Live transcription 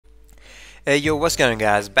Hey yo, what's going on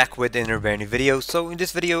guys, back with another brand new video. So in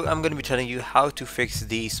this video I'm going to be telling you how to fix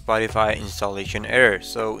the Spotify installation error.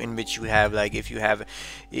 So in which you have, like, if you have,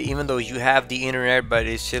 even though you have the internet, but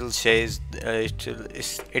it still says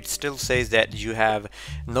it still says that you have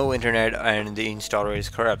no internet and the installer is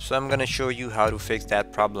corrupt. So I'm going to show you how to fix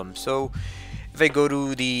that problem. So if I go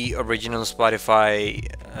to the original Spotify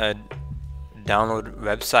download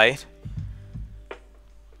website,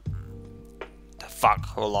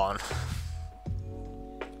 hold on.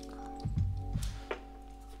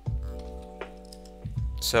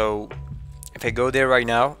 So if I go there right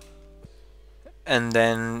now, and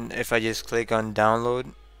then if I just click on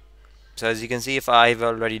download, so as you can see, if I've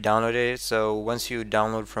already downloaded it, so once you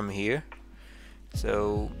download from here,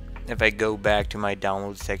 so if I go back to my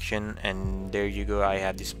download section, and there you go, I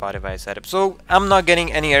have the Spotify setup. So I'm not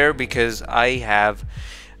getting any error because I have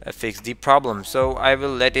fixed the problem. So I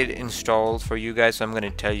will let it install for you guys. So I'm going to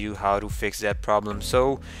tell you how to fix that problem.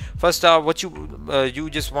 So first off, what you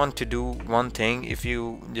just want to do one thing. If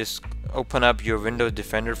you just open up your Windows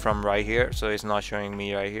Defender from right here, so it's not showing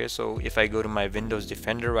me right here. So if I go to my Windows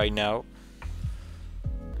Defender right now,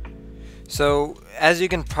 so as you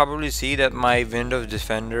can probably see that my Windows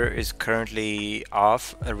Defender is currently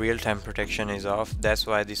off, real-time protection is off. That's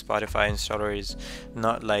why the Spotify installer is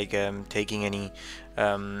not like taking any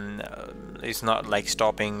it's not like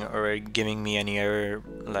stopping or giving me any error.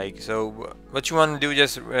 Like, so what you want to do,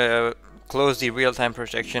 just close the real-time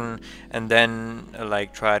protection and then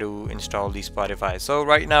like try to install the Spotify. So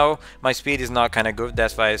right now my speed is not kind of good,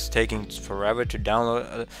 that's why it's taking forever to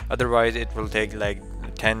download. Otherwise it will take like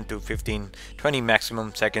 10 to 15 20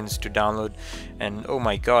 maximum seconds to download, and oh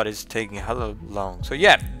my god, it's taking hella long. So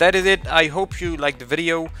yeah, that is it. I hope you liked the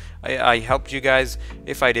video. I helped you guys.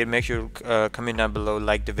 If I did, make sure comment down below,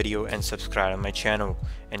 like the video and subscribe on my channel.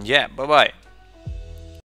 And yeah, bye bye.